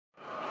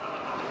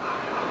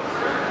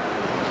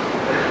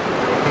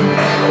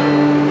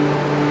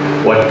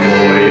What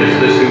boy is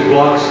this who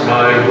blocks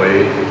my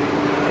way?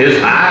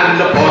 His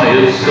hand upon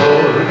his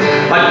sword,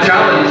 a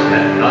challenge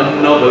and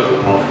another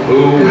puff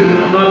who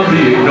will not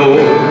be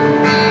ignored.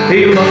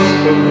 He lusts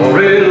for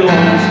glory,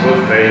 longs for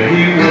fame,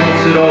 he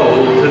wants it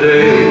all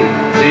today.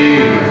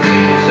 He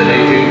thinks an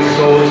aging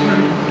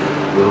swordsman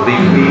will be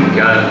weak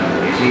and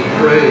easy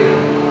prey.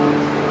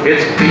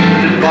 Its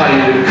beat and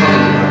bite and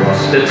come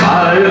thrust, its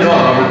iron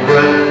arm and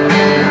breath,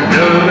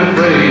 nerve and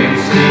brain,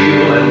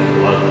 steel and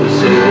blood, the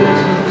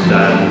swordsman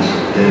stands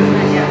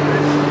dead.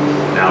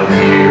 Now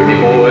hear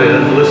me, boy,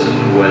 and listen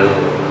well,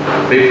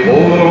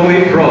 before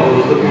we draw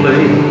the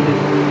blade.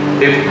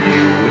 If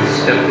you would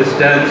step this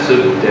dance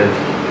of death,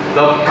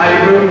 the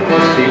piper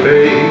must be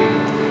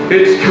paid.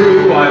 It's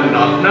true I'm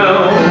not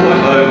now what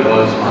I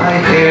was, my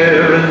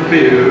hair and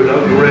beard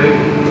are gray.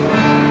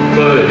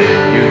 But if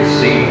you'd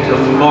see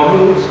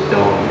tomorrow's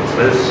dawn,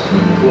 best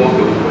walk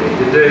away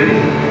today.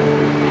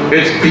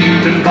 It's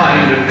beat and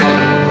bind and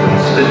cut and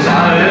thrust, it's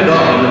iron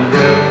on and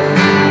breath,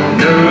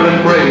 nerve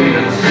and brain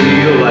and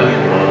steel and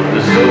blood,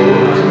 the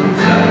swordsman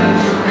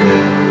stands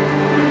dead.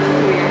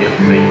 You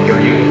think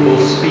your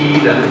youthful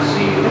speed and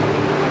zeal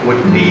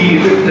would be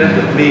the death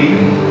of me?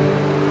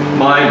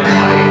 My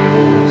mind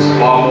holds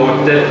far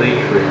more deadly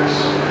tricks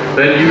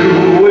than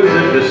you would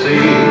live to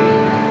see.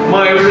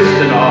 My wrist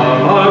and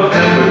arm are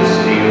tempered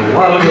steel,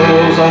 while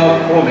yours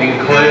are forming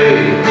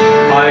clay.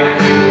 I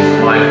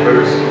kiss my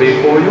first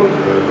before your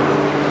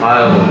birth,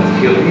 I'll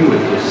kill you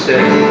if you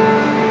stay.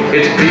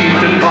 It's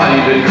beat and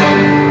bind and cut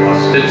and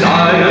thrust, it's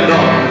iron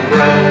on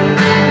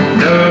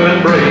breath, nerve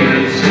and brain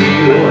and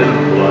steel and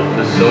blood,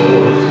 the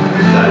swordsman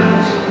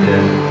stands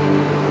dead.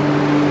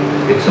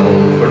 It's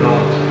all for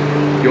naught,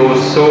 your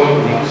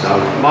sword leaps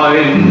out,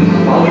 mine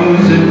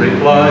follows in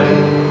reply.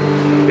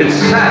 It's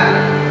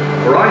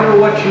sad, for I know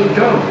what you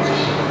don't.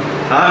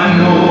 I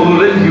know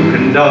that you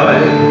can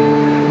die.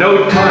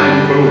 No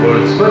time for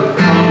words, but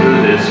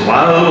ponder this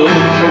while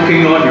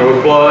choking on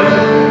your blood.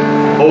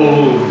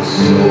 Old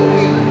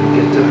swordsmen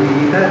get to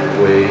be that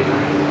way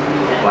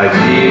by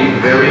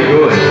being very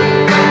good.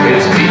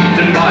 It's beat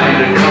and bind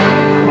and cut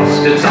and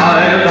thrust, it's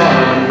iron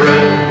on and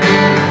breath,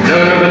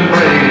 nerve and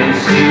brain and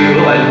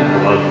steel and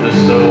blood, the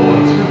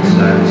swordsman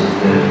stands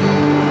dead.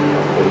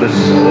 Oh, the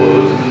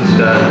swordsman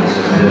stands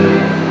dead.